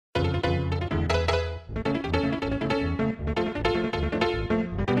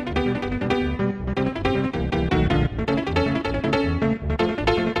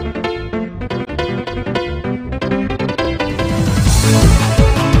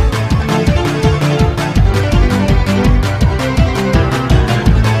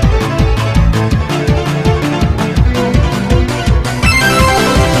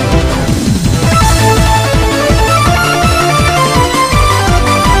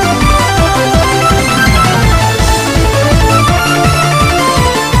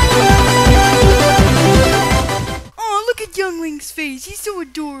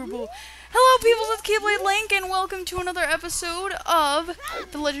welcome to another episode of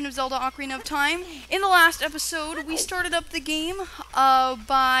The Legend of Zelda Ocarina of Time. In the last episode, we started up the game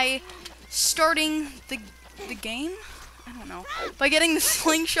by starting the game? I don't know. By getting the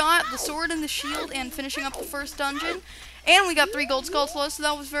slingshot, the sword, and the shield, and finishing up the first dungeon. And we got 3 gold skulls, so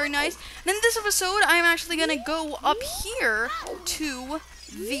that was very nice. And in this episode, I'm actually going to go up here to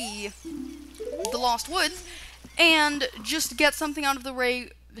the Lost Woods and just get something out of the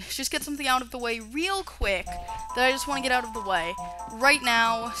way. Real quick that I just want to get out of the way right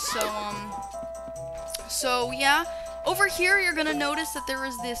now. So yeah, over here you're gonna notice that there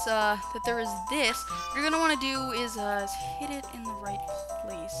is this. What you're gonna want to do is hit it in the right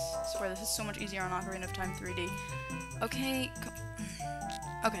place. I swear this is so much easier on Ocarina of Time 3D. Okay,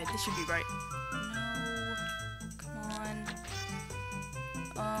 okay, this should be right. No, come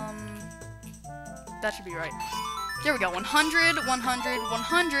on. That should be right. There we go, 100, 100,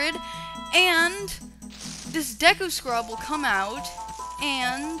 100, and this Deku Scrub will come out,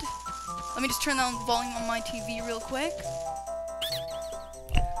 and let me just turn down the volume on my TV real quick.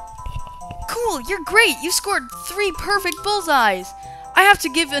 Cool, you're great! You scored 3 perfect bullseyes! I have to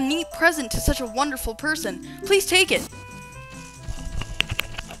give a neat present to such a wonderful person. Please take it.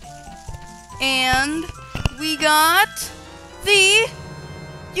 And we got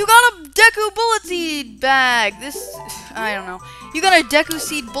you got a Deku Bullet Seed bag! I don't know. You got a Deku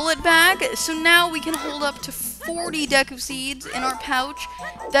Seed Bullet bag, so now we can hold up to 40 Deku Seeds in our pouch.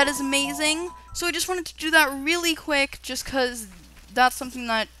 That is amazing. So I just wanted to do that really quick, just because that's something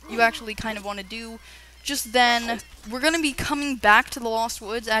that you actually kind of want to do. Just then, we're going to be coming back to the Lost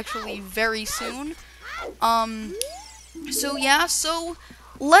Woods, actually, very soon. So yeah, so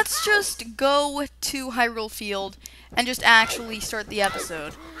let's just go to Hyrule Field and just actually start the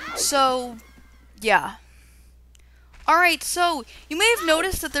episode. So, yeah. Alright, so, you may have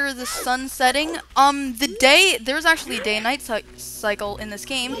noticed that there is a sun setting. There's actually a day and night cycle in this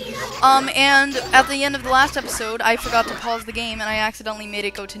game. And at the end of the last episode, I forgot to pause the game and I accidentally made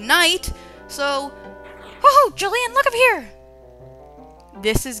it go to night. So, woohoo, Julian, look up here!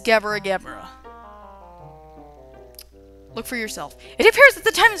 This is Gebra. Look for yourself. It appears that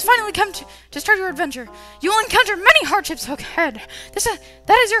the time has finally come to start your adventure. You will encounter many hardships ahead.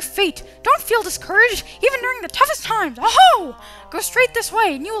 That is your fate. Don't feel discouraged, even during the toughest times. Aho! Go straight this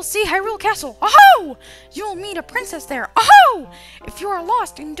way, and you will see Hyrule Castle. Aho! You will meet a princess there. Aho! If you are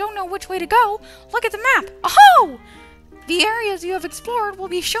lost and don't know which way to go, look at the map. Aho! The areas you have explored will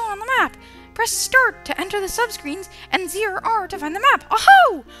be shown on the map. Press Start to enter the subscreens, and Z or R to find the map.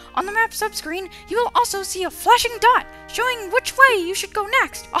 Aho! On the map subscreen, you will also see a flashing dot, showing which way you should go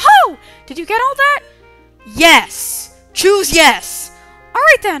next. Aho! Did you get all that? Yes! Choose yes!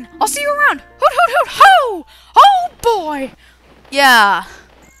 Alright then, I'll see you around. Hoot hoot hoot ho! Oh boy! Yeah.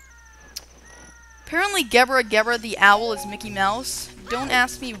 Apparently Gebra the owl is Mickey Mouse. Don't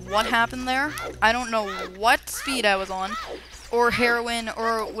ask me what happened there. I don't know what speed I was on. Or heroin,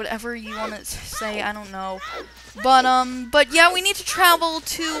 or whatever you want to say, I don't know. But yeah, we need to travel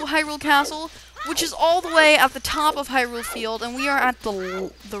to Hyrule Castle, which is all the way at the top of Hyrule Field, and we are at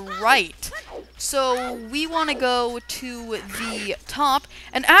the right. So, we want to go to the top,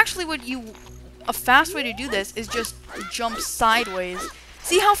 and actually a fast way to do this is just jump sideways.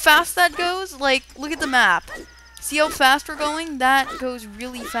 See how fast that goes? Like, look at the map. See how fast we're going? That goes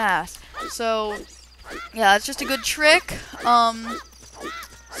really fast. So, yeah, it's just a good trick.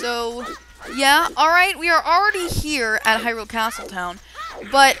 So, yeah, alright, we are already here at Hyrule Castle Town,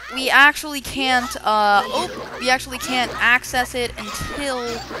 but we actually can't, access it until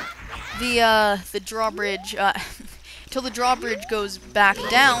the drawbridge, until the drawbridge goes back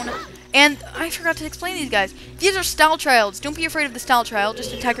down. And I forgot to explain these guys. These are Style Childs. Don't be afraid of the Style Child,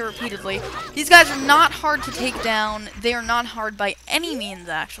 just attack it repeatedly. These guys are not hard to take down. They are not hard by any means,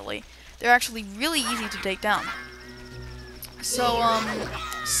 actually. They're actually really easy to take down. So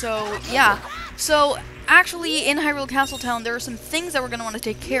yeah. So, actually, in Hyrule Castle Town, there are some things that we're gonna want to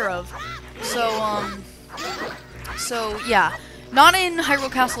take care of. So, yeah. Not in Hyrule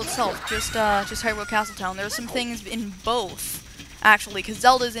Castle itself, just Hyrule Castle Town. There are some things in both, actually, because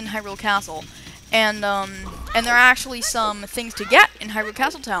Zelda's in Hyrule Castle. And there are actually some things to get in Hyrule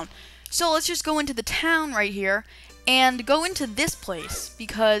Castle Town. So, let's just go into the town right here, and go into this place,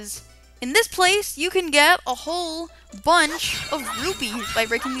 because in this place, you can get a whole bunch of rupees by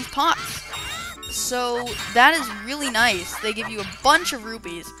breaking these pots. So, that is really nice. They give you a bunch of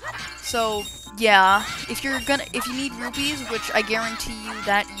rupees. So, yeah, if you need rupees, which I guarantee you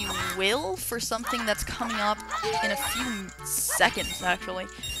that you will for something that's coming up in a few seconds, actually.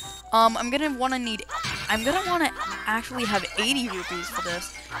 I'm gonna want to actually have 80 rupees for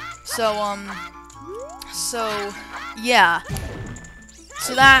this. So, So, yeah.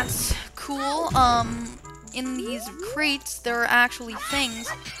 So that's cool. In these crates, there are actually things.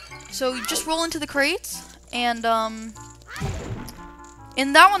 So you just roll into the crates, and,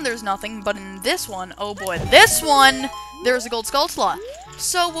 in that one there's nothing, but in this one, oh boy, this one, there's a gold Skulltula.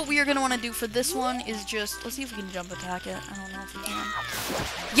 So what we are going to want to do for this one is just, let's see if we can jump attack it. I don't know if we can.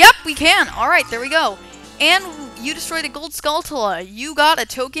 Yep, we can. Alright, there we go. And you destroyed a gold Skulltula. You got a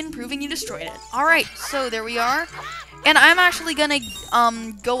token proving you destroyed it. Alright, so there we are. And I'm actually gonna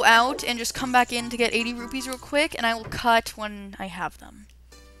go out and just come back in to get 80 rupees real quick, and I will cut when I have them.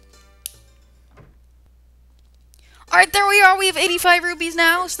 Alright, there we are. We have 85 rupees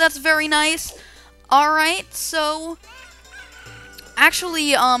now, so that's very nice. Alright, so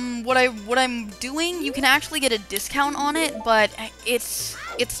actually, what I'm doing, you can actually get a discount on it, but it's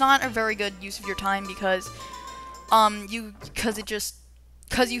not a very good use of your time because you just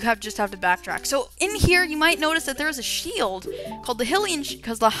have to backtrack. So in here, you might notice that there is a shield called the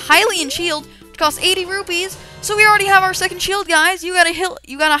Hylian shield, which costs 80 rupees. So we already have our second shield, guys. You got a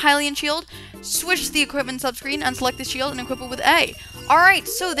Hylian shield. Switch to the equipment subscreen and select the shield and equip it with A. Alright,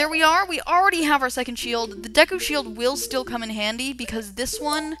 so there we are. We already have our second shield. The Deku shield will still come in handy because this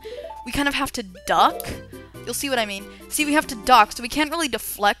one, we kind of have to duck. You'll see what I mean. See, we have to duck, so we can't really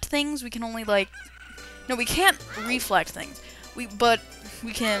deflect things. We can only, like... No, we can't reflect things. But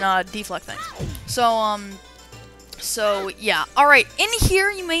we can, deflect things. So, yeah. Alright, in here,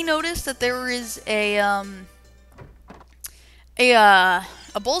 you may notice that there is a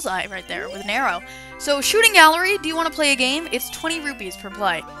bullseye right there with an arrow. So, shooting gallery, do you want to play a game? It's 20 rupees per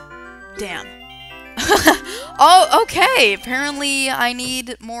play. Damn. Oh, okay. Apparently, I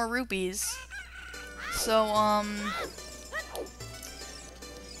need more rupees. So,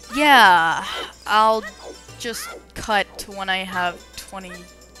 yeah. I'll just cut to when I have 20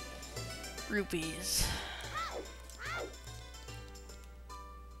 rupees.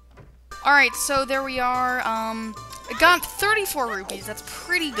 Alright, so there we are. I got 34 rupees. That's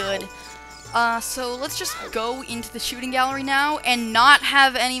pretty good. So let's just go into the shooting gallery now and not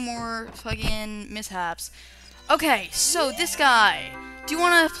have any more fucking mishaps. Okay, so this guy. Do you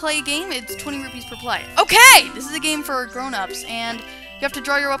want to play a game? It's 20 rupees per play. Okay! This is a game for grown-ups, and you have to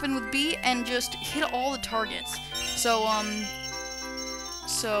draw your weapon with B and just hit all the targets. So,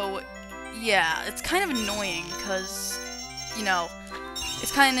 yeah, it's kind of annoying, because, you know,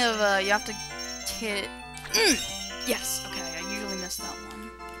 it's kind of, you have to hit... Yes, okay, I usually miss that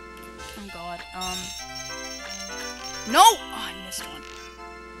one. Oh god, no! Oh, I missed one.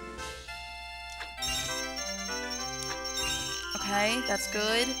 Okay, that's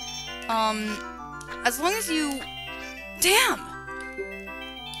good. As long as you... Damn!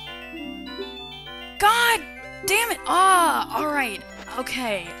 God damn it! Ah, alright.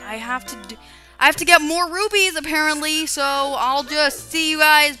 Okay, I have to get more rupees, apparently, so I'll just see you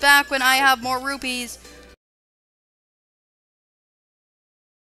guys back when I have more rupees.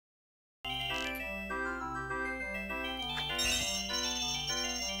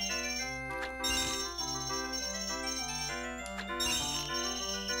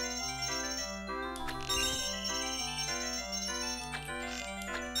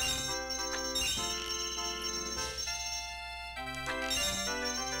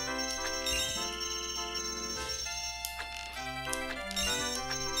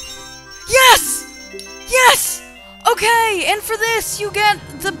 Yes! Yes! Okay, and for this, you get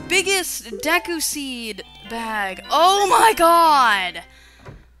the biggest Deku Seed bag. Oh my god!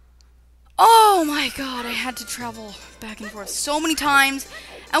 Oh my god, I had to travel back and forth so many times.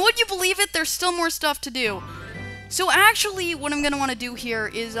 And would you believe it, there's still more stuff to do. So actually, what I'm going to want to do here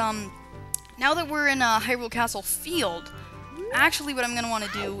is, now that we're in Hyrule Castle Field, actually what I'm going to want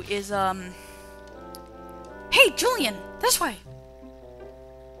to do is, Hey, Julian! This way!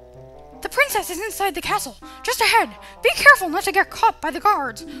 The princess is inside the castle, just ahead. Be careful not to get caught by the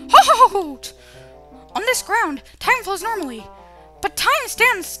guards. Ho ho ho ho! On this ground, time flows normally. But time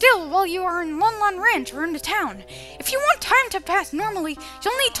stands still while you are in Lon Lon Ranch or in the town. If you want time to pass normally,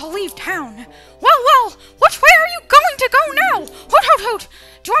 you'll need to leave town. Well, which way are you going to go now? Hoot hoot hoot!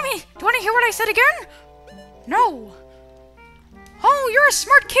 Do you want to hear what I said again? No. Oh, you're a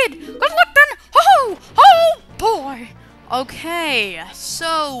smart kid. Good luck then. Ho ho! Oh boy. Okay,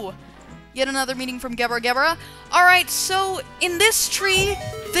 so yet another meeting from Gebra. Alright, so in this tree,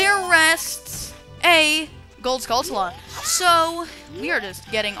 there rests a gold Skulltula. So, we are just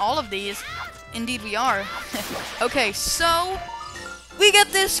getting all of these. Indeed we are. Okay, so we get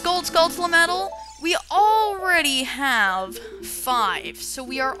this gold Skulltula medal. We already have 5, so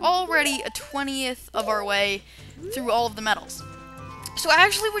we are already a 20th of our way through all of the medals. So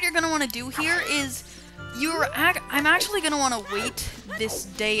actually what you're going to want to do here is I'm actually gonna want to wait this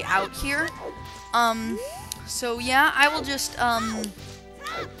day out here. So yeah, I will just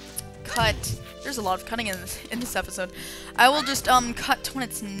cut. There's a lot of cutting in this episode. I will just cut to when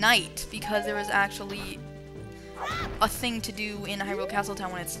it's night, because there is actually a thing to do in Hyrule Castle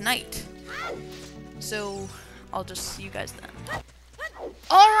Town when it's night. So I'll just see you guys then.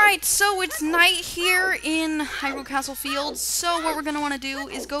 Alright, so it's night here in Hyrule Castle Fields, so what we're going to want to do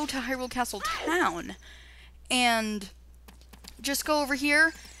is go to Hyrule Castle Town, and just go over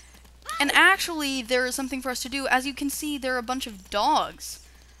here, and actually there is something for us to do. As you can see, there are a bunch of dogs,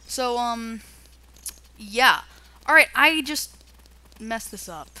 so, yeah. Alright, I just messed this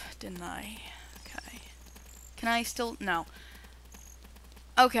up, didn't I? Okay. Can I still? No.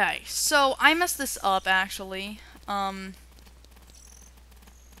 Okay, so I messed this up, actually.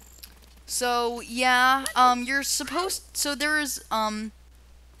 So yeah, you're supposed. So there is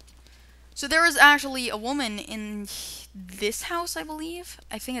actually a woman in this house, I believe.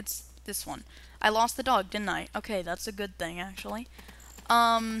 I think it's this one. I lost the dog, didn't I? Okay, that's a good thing, actually.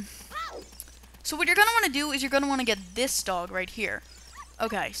 So what you're gonna want to do is you're gonna want to get this dog right here.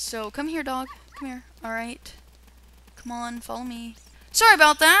 Okay, so come here, dog. Come here. All right. Come on, follow me. Sorry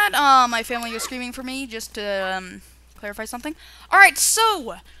about that. My family was screaming for me, just to clarify something. All right,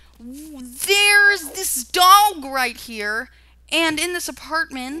 so there's this dog right here, and in this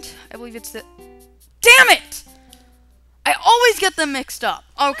apartment, I believe it's the... Damn it! I always get them mixed up.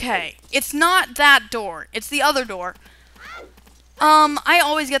 Okay, it's not that door. It's the other door. I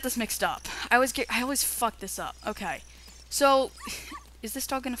always get this mixed up. I always fuck this up. Okay, so is this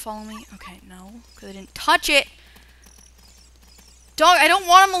dog gonna follow me? Okay, no, because I didn't touch it. Dog, I don't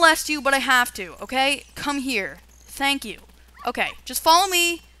want to molest you, but I have to. Okay, come here. Thank you. Okay, just follow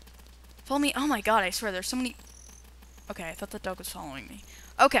me. Follow me. Oh my god, I swear, there's so many... Okay, I thought that dog was following me.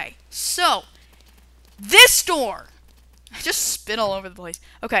 Okay, so this door. I just spit all over the place.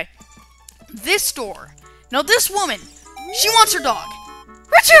 Okay, this door. Now this woman, she wants her dog.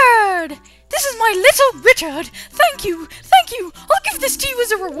 Richard! This is my little Richard! Thank you! Thank you! I'll give this to you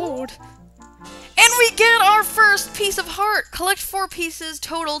as a reward! And we get our first piece of heart. Collect 4 pieces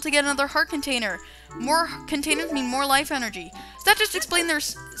total to get another heart container. More containers mean more life energy. So that just explained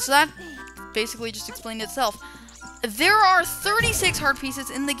so that basically just explained itself. There are 36 heart pieces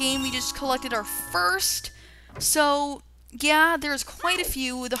in the game. We just collected our first. So yeah, there's quite a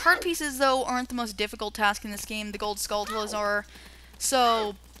few. The heart pieces, though, aren't the most difficult task in this game. The gold skulltulas are.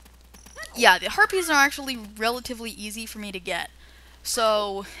 So yeah, the heart pieces are actually relatively easy for me to get.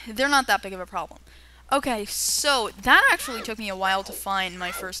 So they're not that big of a problem. Okay, so that actually took me a while to find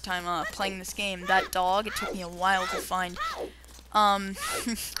my first time playing this game. That dog, it took me a while to find, to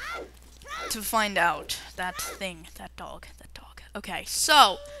find out that thing, that dog. Okay,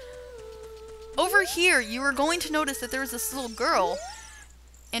 so over here, you are going to notice that there's this little girl,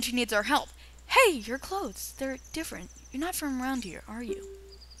 and she needs our help. Hey, your clothes, they're different. You're not from around here, are you? ...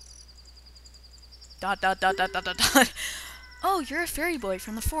 Oh, you're a fairy boy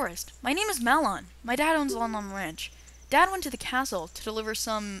from the forest. My name is Malon. My dad owns Lon Lon Ranch. Dad went to the castle to deliver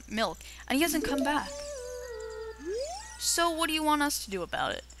some milk, and he hasn't come back. So what do you want us to do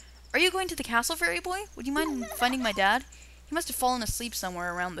about it? Are you going to the castle, fairy boy? Would you mind finding my dad? He must have fallen asleep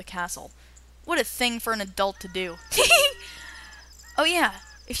somewhere around the castle. What a thing for an adult to do. Oh yeah,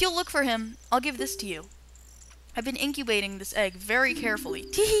 if you'll look for him, I'll give this to you. I've been incubating this egg very carefully.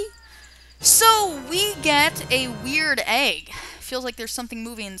 Teehee. So, we get a weird egg. Feels like there's something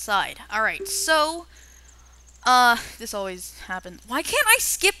moving inside. Alright, so... this always happens. Why can't I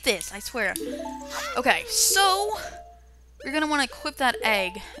skip this? I swear. Okay, so... You're gonna want to equip that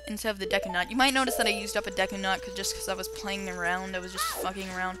egg instead of the Deku Nut. You might notice that I used up a Deku Nut just because I was playing around. I was just fucking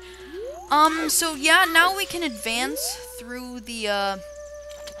around. So yeah, now we can advance through the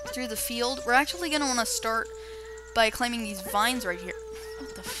field. We're actually gonna want to start by climbing these vines right here.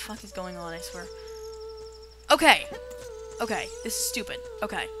 What the fuck is going on, I swear. Okay. Okay, this is stupid.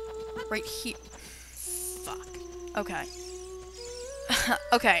 Okay. Right here. Fuck. Okay.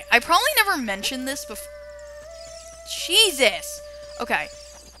 Okay, I probably never mentioned this before. Jesus! Okay.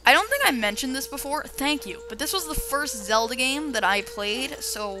 I don't think I mentioned this before. Thank you. But this was the first Zelda game that I played,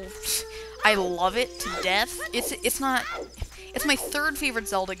 so I love it to death. It's my 3rd favorite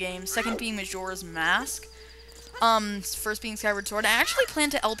Zelda game, 2nd being Majora's Mask. First being Skyward Sword. I actually plan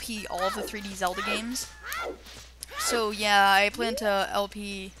to LP all of the 3D Zelda games. So yeah, I plan to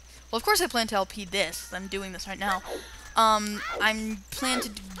LP... Well, of course I plan to LP this. I'm doing this right now. I'm plan to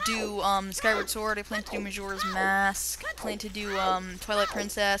do, Skyward Sword. I plan to do Majora's Mask. I plan to do, Twilight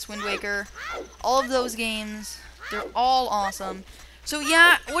Princess, Wind Waker. All of those games. They're all awesome. So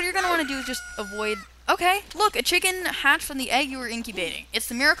yeah, what you're gonna want to do is just avoid... Okay, look, a chicken hatched from the egg you were incubating. It's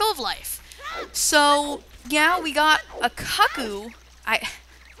the miracle of life. So, yeah, we got a cuckoo.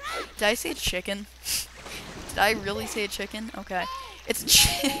 Did I say chicken? Did I really say a chicken? Okay. It's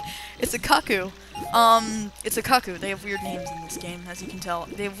a cuckoo. It's a cuckoo. They have weird names in this game, as you can tell.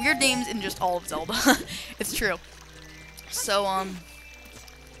 They have weird names in just all of Zelda. It's true. So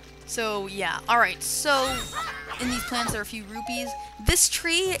yeah. Alright, so in these plants there are a few rupees. This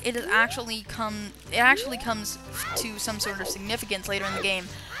tree, it actually comes to some sort of significance later in the game,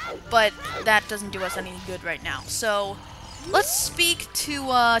 but that doesn't do us any good right now. So let's speak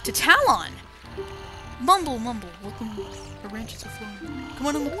to Talon. Mumble, welcome. Our ranches are flowing. Come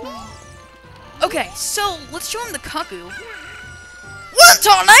on in the plane. Okay, so let's show him the cuckoo. What in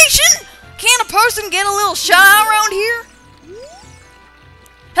tarnation? Can't a person get a little shy around here?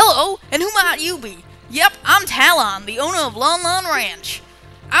 Hello, and who might you be? Yep, I'm Talon, the owner of Lon Lon Ranch.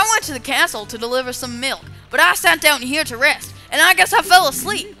 I went to the castle to deliver some milk, but I sat down here to rest, and I guess I fell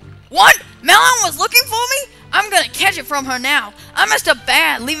asleep. What? Malon was looking for me? I'm gonna catch it from her now. I messed up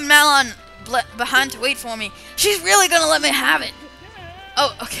bad, leaving Malon behind to wait for me. She's really gonna let me have it.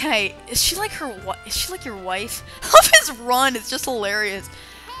 Oh, okay. Is she like is she like your wife? I love his run. It's just hilarious.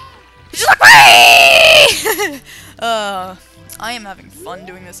 He's just like, whee! I am having fun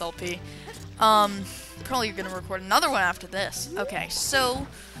doing this LP. Probably gonna record another one after this. Okay, so,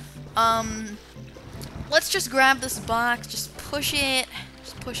 let's just grab this box. Just push it.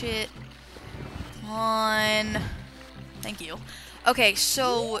 Just push it. Come on. Thank you. Okay,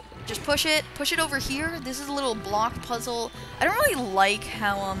 so just push it over here. This is a little block puzzle. I don't really like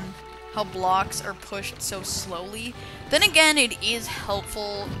how blocks are pushed so slowly. Then again, it is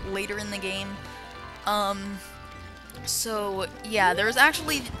helpful later in the game. So yeah, there's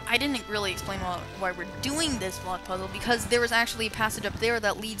actually, I didn't really explain why we're doing this block puzzle, because there was actually a passage up there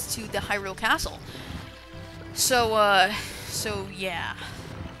that leads to the Hyrule Castle. So yeah.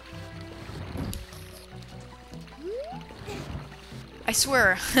 I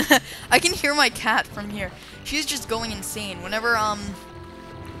swear, I can hear my cat from here. She's just going insane whenever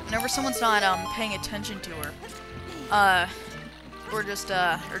someone's not paying attention to her, or just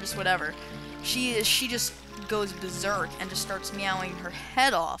whatever. She just goes berserk and just starts meowing her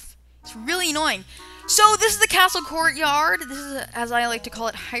head off. It's really annoying. So this is the castle courtyard. This is, as I like to call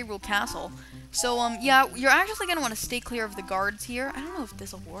it, Hyrule Castle. So yeah, you're actually gonna want to stay clear of the guards here. I don't know if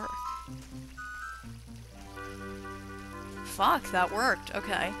this will work. Fuck, that worked.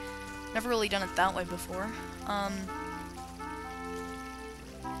 Okay. Never really done it that way before.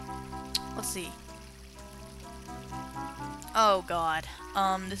 Let's see. Oh god.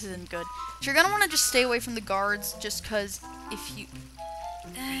 This isn't good. So you're gonna want to just stay away from the guards, just cause if you...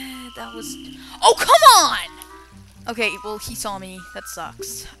 that was... Oh, come on! Okay, well, he saw me. That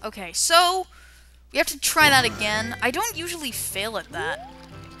sucks. Okay, so... we have to try that again. I don't usually fail at that.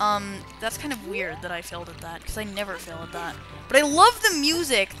 That's kind of weird that I failed at that, because I never fail at that. But I love the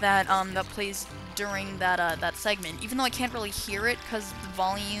music that, that plays during that, that segment, even though I can't really hear it, because the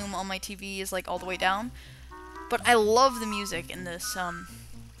volume on my TV is, like, all the way down. But I love the music in this,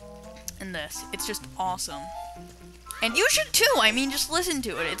 It's just awesome. And you should too! I mean, just listen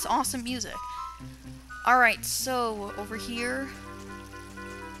to it. It's awesome music. Alright, so, over here...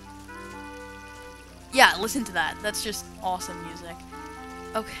 yeah, listen to that. That's just awesome music.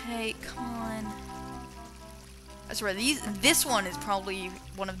 Okay, come on. I swear, this one is probably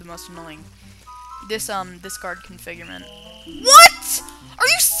one of the most annoying. This guard configurement. What?! Are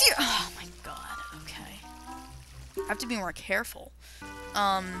you serious? Oh my god, okay. I have to be more careful.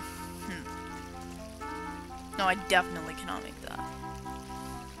 No, I definitely cannot make that.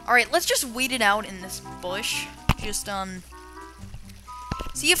 Alright, let's just wait it out in this bush. Just,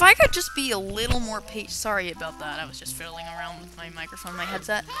 see, if I could just be a little more patient. Sorry about that, I was just fiddling around with my microphone, my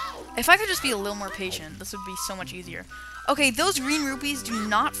headset. If I could just be a little more patient, this would be so much easier. Okay, those green rupees, do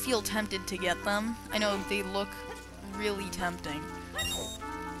not feel tempted to get them. I know, they look really tempting.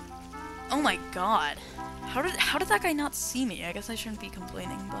 Oh my god. How did that guy not see me? I guess I shouldn't be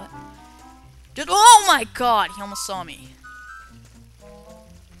complaining, but... just, oh my god, he almost saw me.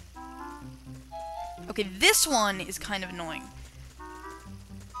 Okay, this one is kind of annoying.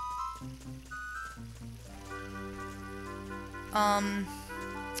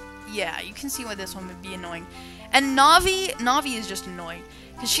 Yeah, you can see why this one would be annoying. And Navi is just annoying.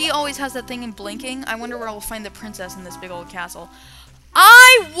 Because she always has that thing in blinking. I wonder where I'll find the princess in this big old castle.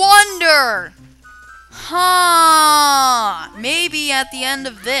 I wonder! Huh! Maybe at the end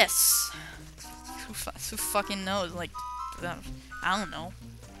of this. Who fucking knows? Like, I don't know.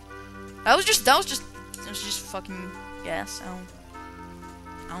 That was just fucking guess. I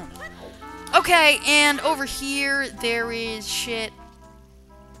don't know. Okay, and over here, there is shit.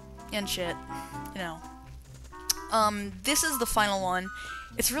 And shit. You know. This is the final one.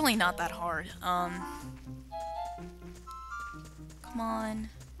 It's really not that hard. Come on.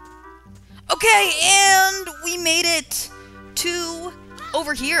 Okay, and we made it to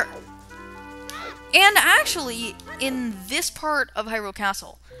over here. And actually, in this part of Hyrule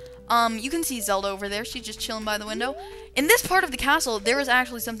Castle, you can see Zelda over there. She's just chilling by the window. In this part of the castle, there is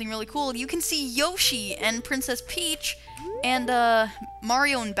actually something really cool. You can see Yoshi and Princess Peach and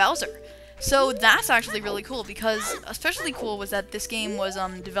Mario and Bowser. So that's actually really cool, because especially cool was that this game was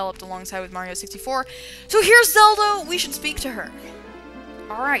developed alongside with Mario 64. So here's Zelda. We should speak to her.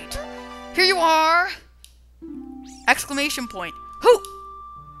 All right. Here you are! Exclamation point. Who?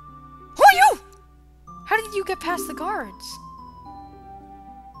 Who are you? How did you get past the guards?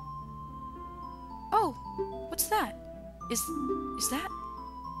 Oh, what's that? Is that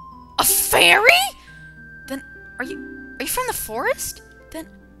a fairy? Then are you from the forest? Then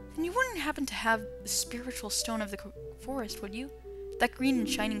you wouldn't happen to have the spiritual stone of the forest, would you? That green and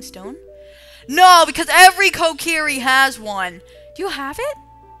shining stone? No, because every Kokiri has one. Do you have it?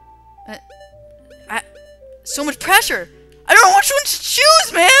 So much pressure. I don't know which one to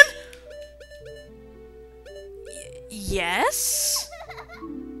choose, man. Yes?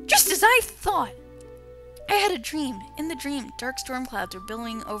 Just as I thought. I had a dream. In the dream, dark storm clouds were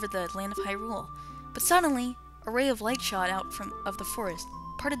billowing over the land of Hyrule. But suddenly, a ray of light shot out of the forest,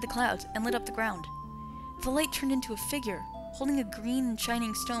 parted the clouds, and lit up the ground. The light turned into a figure, holding a green and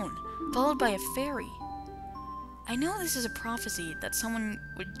shining stone, followed by a fairy. I know this is a prophecy that someone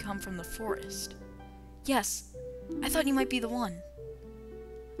would come from the forest. Yes, I thought you might be the one.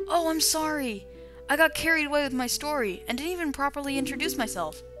 Oh, I'm sorry. I got carried away with my story and didn't even properly introduce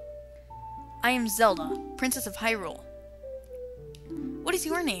myself. I am Zelda, Princess of Hyrule. What is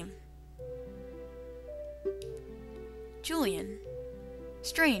your name? Julian.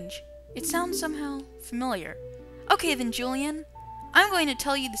 Strange. It sounds somehow familiar. Okay then, Julian. I'm going to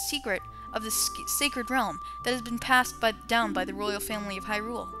tell you the secret of the sacred realm that has been passed down by the royal family of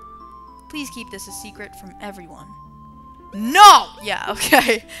Hyrule. Please keep this a secret from everyone. No! Yeah,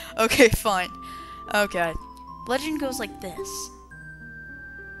 okay. Okay, fine. Okay. Legend goes like this.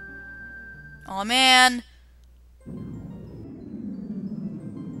 Aw, man.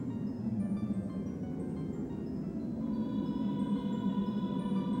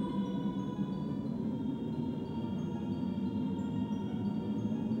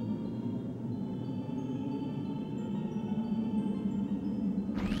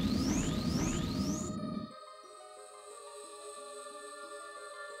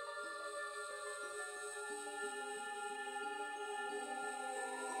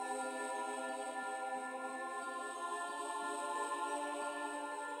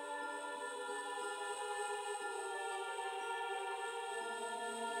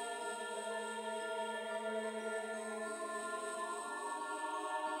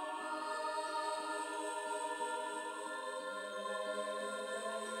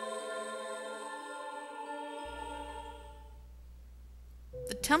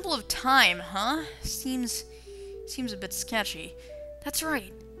 The Temple of Time, huh? Seems a bit sketchy. That's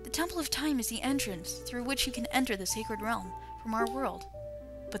right. The Temple of Time is the entrance through which you can enter the sacred realm from our world.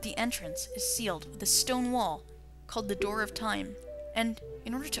 But the entrance is sealed with a stone wall called the Door of Time. And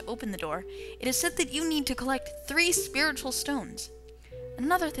in order to open the door, it is said that you need to collect 3 spiritual stones.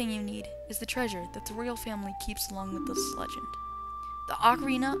 Another thing you need is the treasure that the royal family keeps along with this legend. The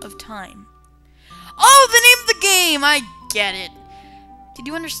Ocarina of Time. Oh, the name of the game! I get it. Did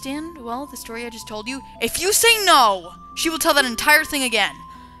you understand, well, the story I just told you? If you say no, she will tell that entire thing again.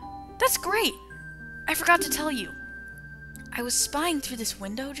 That's great. I forgot to tell you. I was spying through this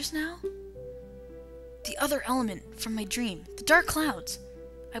window just now. The other element from my dream, the dark clouds.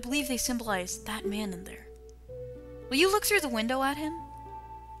 I believe they symbolize that man in there. Will you look through the window at him?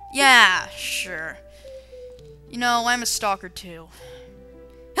 Yeah, sure. You know, I'm a stalker too.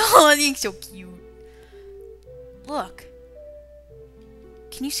 Oh, I think so cute. Look.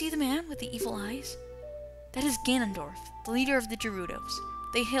 Can you see the man with the evil eyes? That is Ganondorf, the leader of the Gerudos.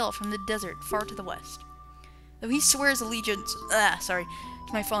 They hail from the desert far to the west. Though he swears allegiance, to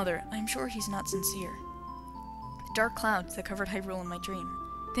my father, I am sure he's not sincere. The dark clouds that covered Hyrule in my dream,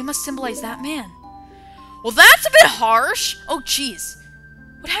 they must symbolize that man. Well, that's a bit harsh. Oh, jeez.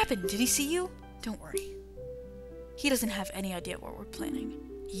 What happened? Did he see you? Don't worry. He doesn't have any idea what we're planning.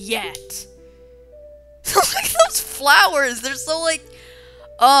 Yet. Look at those flowers. They're so like...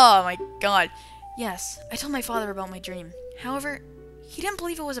 Oh my god. Yes, I told my father about my dream. However, he didn't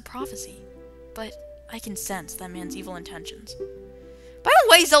believe it was a prophecy. But I can sense that man's evil intentions. By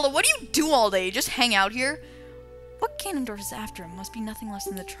the way, Zelda, what do you do all day? Just hang out here? What Ganondorf is after him must be nothing less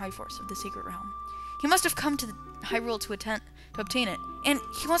than the Triforce of the Sacred Realm. He must have come to the Hyrule to obtain it, and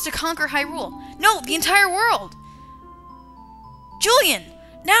he wants to conquer Hyrule. No, the entire world! Julian!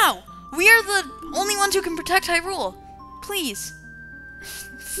 Now! We are the only ones who can protect Hyrule. Please.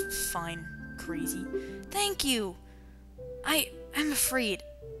 Fine, crazy. Thank you. I'm afraid.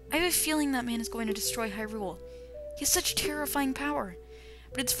 I have a feeling that man is going to destroy Hyrule. He has such terrifying power.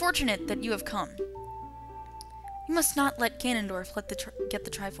 But it's fortunate that you have come. We must not let Ganondorf get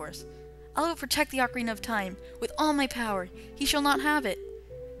the Triforce. I will protect the Ocarina of Time with all my power. He shall not have it.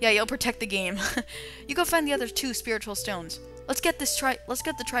 Yeah, you'll protect the game. You go find the other 2 spiritual stones. Let's get the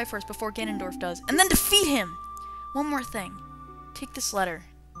Triforce before Ganondorf does, and then defeat him! One more thing. Take this letter.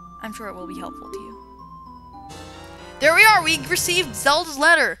 I'm sure it will be helpful to you. There we are! We received Zelda's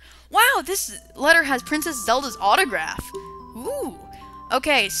letter! Wow, this letter has Princess Zelda's autograph! Ooh!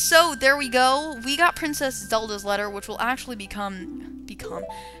 Okay, so there we go. We got Princess Zelda's letter, which will actually come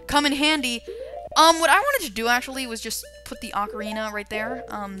in handy. What I wanted to do, actually, was just put the ocarina right there.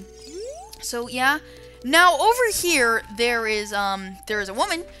 So, yeah. Now, over here, there is a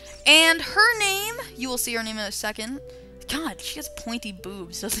woman, and her name, you will see her name in a second. God, she has pointy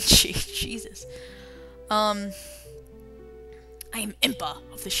boobs, doesn't she? Jesus. I am Impa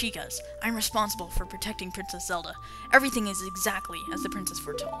of the Sheikahs. I'm responsible for protecting Princess Zelda. Everything is exactly as the princess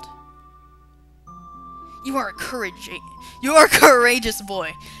foretold. You are a courageous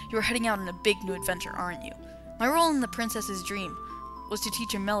boy. You are heading out on a big new adventure, aren't you? My role in the princess's dream was to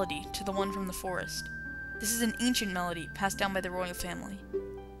teach a melody to the one from the forest. This is an ancient melody passed down by the royal family.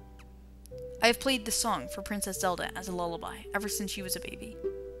 I have played this song for Princess Zelda as a lullaby ever since she was a baby.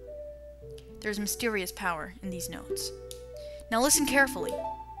 There is mysterious power in these notes. Now listen carefully.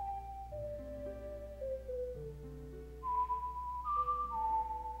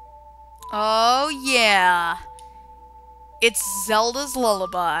 Oh yeah! It's Zelda's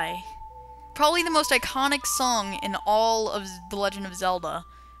Lullaby. Probably the most iconic song in all of The Legend of Zelda,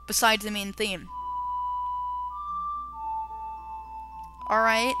 besides the main theme.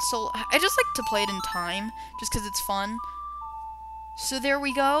 Alright, so I just like to play it in time, just because it's fun. So there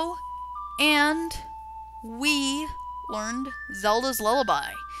we go, and we learned Zelda's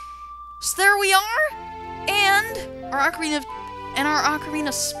Lullaby. So there we are, and our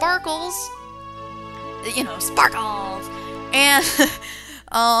ocarina sparkles. You know, sparkles! And,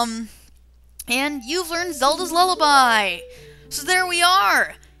 and you've learned Zelda's Lullaby! So there we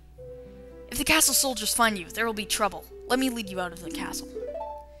are! If the castle soldiers find you, there will be trouble. Let me lead you out of the castle.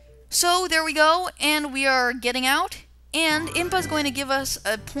 So, there we go, and we are getting out, and Impa's going to give us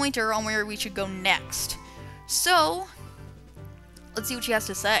a pointer on where we should go next. So, let's see what she has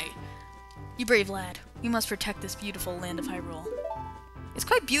to say. You brave lad, we must protect this beautiful land of Hyrule. It's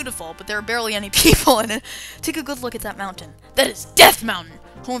quite beautiful, but there are barely any people in it. Take a good look at that mountain. That is Death Mountain,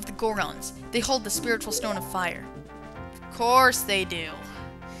 home of the Gorons. They hold the spiritual stone of fire. Of course they do.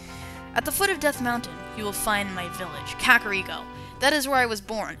 At the foot of Death Mountain, you will find my village, Kakariko. That is where I was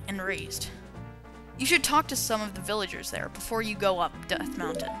born and raised. You should talk to some of the villagers there before you go up Death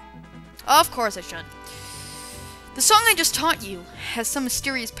Mountain. Of course I should. The song I just taught you has some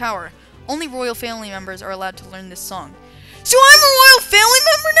mysterious power. Only royal family members are allowed to learn this song. So I'm a royal family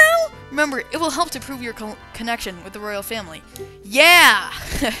member now? Remember, it will help to prove your connection with the royal family. Yeah!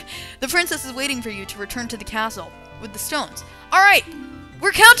 The princess is waiting for you to return to the castle with the stones. Alright,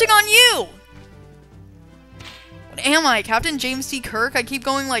 we're counting on you! What am I, Captain James T. Kirk? I keep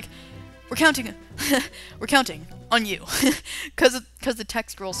going like, we're counting on you. Because the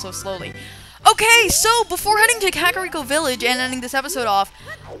text rolls so slowly. Okay, so before heading to Kakariko Village and ending this episode off,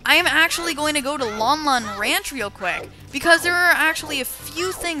 I am actually going to go to Lon Lon Ranch real quick, because there are actually a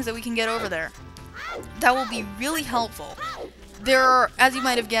few things that we can get over there that will be really helpful. There are, as you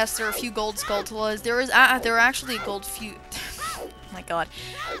might have guessed, there are a few gold Skulltulas. There are actually a gold few... oh my god.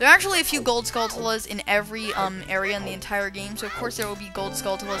 There are actually a few gold Skulltulas in every area in the entire game, so of course there will be gold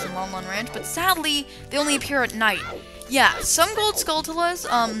Skulltulas in Lon Lon Ranch, but sadly, they only appear at night. Yeah, some gold Skulltulas,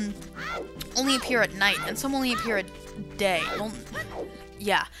 only appear at night, and some only appear at day. Well,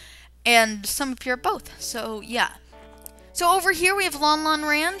 yeah. And some appear at both, so yeah. So over here we have Lon Lon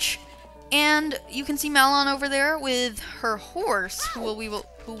Ranch, and you can see Malon over there with her horse, who we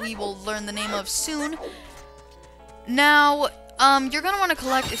will learn the name of soon. Now, you're gonna want to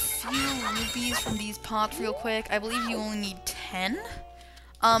collect a few rupees from these pots real quick. I believe you only need 10.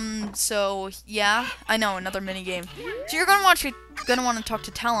 So yeah, I know, another mini game. So you're gonna want to talk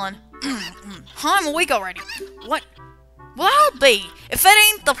to Talon. Huh, I'm awake already. What? Well, I'll be, if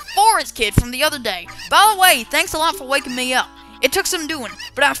it ain't the forest kid from the other day. By the way, thanks a lot for waking me up. It took some doing,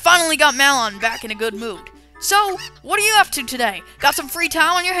 but I finally got Malon back in a good mood. So, what are you up to today? Got some free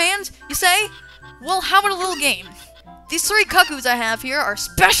time on your hands, you say? Well, how about a little game? These 3 cuckoos I have here are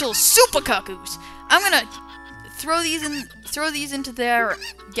special super cuckoos. I'm gonna throw these into their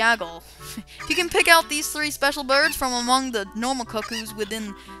gaggle. If you can pick out these 3 special birds from among the normal cuckoos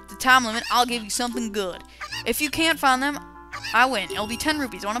within the time limit, I'll give you something good. If you can't find them, I win. It'll be 10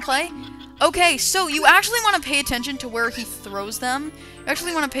 rupees. Wanna play? Okay, so you actually want to pay attention to where he throws them. You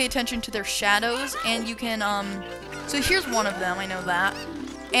actually want to pay attention to their shadows, and you can, so here's one of them, I know that.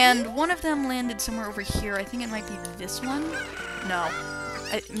 And one of them landed somewhere over here. I think it might be this one? No.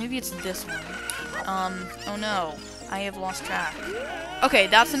 Maybe it's this one. Oh no. I have lost track. Okay,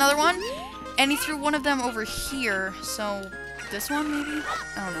 that's another one. And he threw one of them over here, so this one maybe?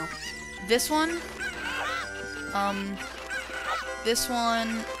 I don't know. This one? This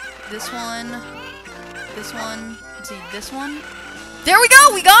one. This one. This one. Let's see, this one. There we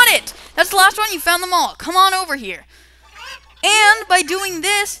go! We got it! That's the last one. You found them all. Come on over here. And by doing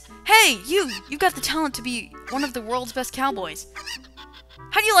this, hey, you've got the talent to be one of the world's best cowboys.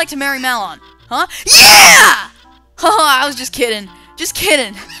 How do you like to marry Malon? Huh? Yeah! Haha, I was just kidding. Just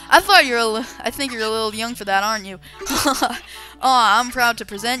kidding. I think you're a little young for that, aren't you? I'm proud to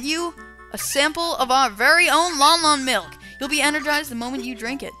present you a sample of our very own Lon Lon milk. You'll be energized the moment you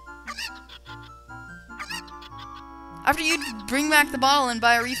drink it. After you bring back the bottle and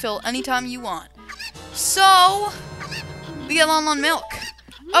buy a refill anytime you want. So, we get Lon Lon milk.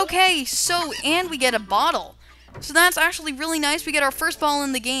 Okay, so, and we get a bottle. So that's actually really nice. We get our first bottle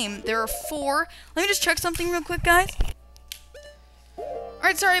in the game. There are 4. Let me just check something real quick, guys.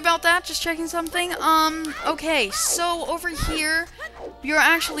 Alright, sorry about that. Just checking something. Okay, so over here, you're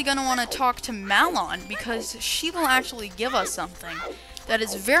actually going to want to talk to Malon, because she will actually give us something that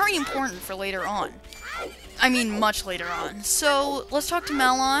is very important for later on. I mean, much later on. So, let's talk to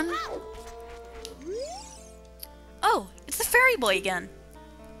Malon. Oh, it's the fairy boy again.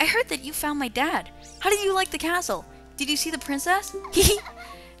 I heard that you found my dad. How did you like the castle? Did you see the princess? Hehe.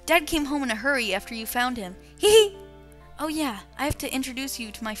 Dad came home in a hurry after you found him. Hehe. Oh yeah, I have to introduce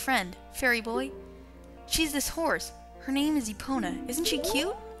you to my friend, fairy boy. She's this horse. Her name is Epona. Isn't she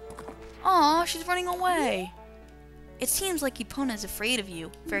cute? Aw, she's running away. It seems like Epona's afraid of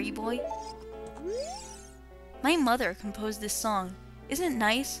you, fairy boy. My mother composed this song. Isn't it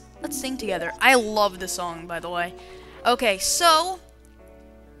nice? Let's sing together. I love this song, by the way. Okay, so...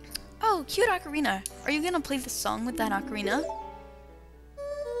 Oh, cute ocarina. Are you gonna play this song with that ocarina?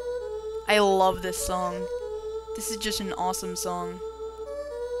 I love this song. This is just an awesome song.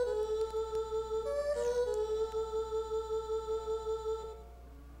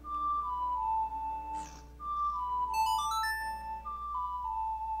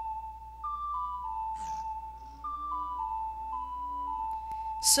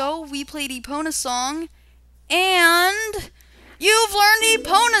 So, we played Epona's song, and you've learned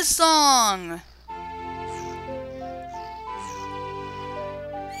Epona's song!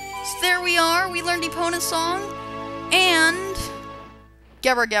 So there we are, we learned Epona's song, and...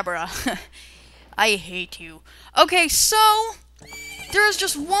 Gebra Gebra. I hate you. Okay, so... there is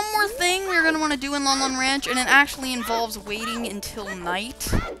just one more thing we're going to want to do in Lon Lon Ranch, and it actually involves waiting until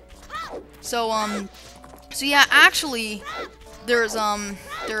night. So yeah, actually... there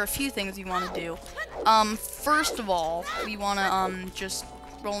are a few things we want to do. First of all, we want to, just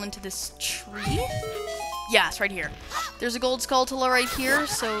roll into this tree. Yeah, it's right here. There's a gold Skulltula right here,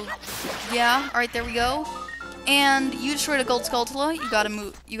 so, yeah. Alright, there we go. And you destroyed a gold Skulltula. You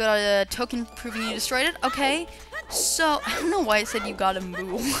got a token proving you destroyed it. Okay. So, I don't know why I said you gotta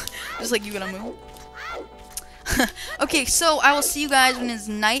move. Just like you gotta move. Okay, so I will see you guys when it's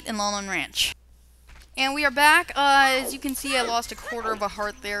night in Lon Lon Ranch. And we are back. As you can see, I lost a quarter of a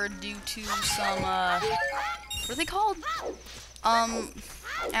heart there due to some, what are they called? I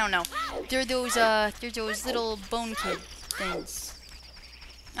don't know. They're those little bone kid things.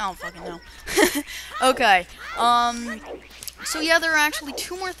 I don't fucking know. Okay. So yeah, there are actually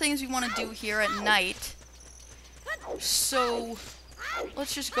 2 more things we want to do here at night. So,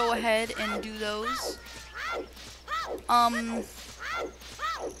 let's just go ahead and do those.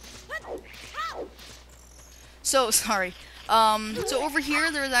 So, sorry. So over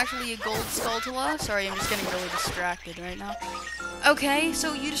here, there's actually a gold Skulltula. Sorry, I'm just getting really distracted right now. Okay,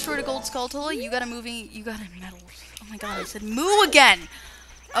 so you destroyed a gold Skulltula. You got a medal. Oh my god, I said moo again!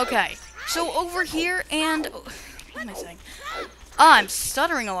 Okay, so over here, and... oh, what am I saying? I'm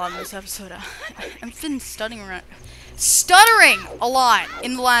stuttering a lot in this episode. I've been stuttering a lot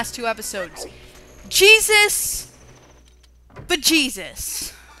in the last 2 episodes. Jesus! But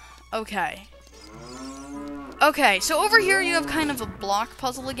Jesus. Okay. Okay, so over here you have kind of a block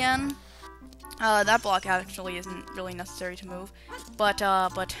puzzle again. That block actually isn't really necessary to move, but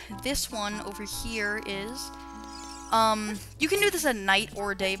this one over here is, you can do this at night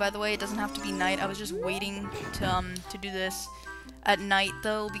or day, by the way. It doesn't have to be night. I was just waiting to do this at night,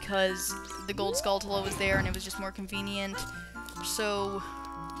 though, because the gold Skulltula was there, and it was just more convenient. So,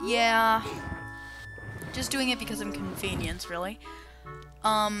 yeah, just doing it because of convenience, really.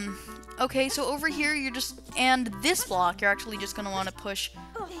 Okay, so over here, and this block, you're actually just gonna want to push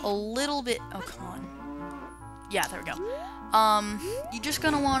a little bit, oh, come on. Yeah, there we go. You're just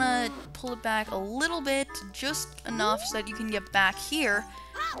gonna want to pull it back a little bit, just enough so that you can get back here,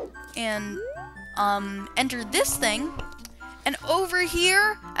 and, enter this thing, and over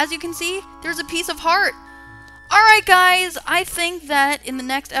here, as you can see, there's a piece of heart. Alright guys, I think that in the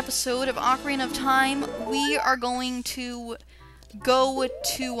next episode of Ocarina of Time, we are going to go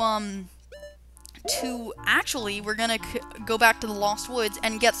actually, we're gonna go back to the Lost Woods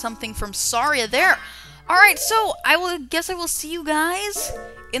and get something from Saria there. Alright, so I will see you guys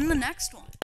in the next one.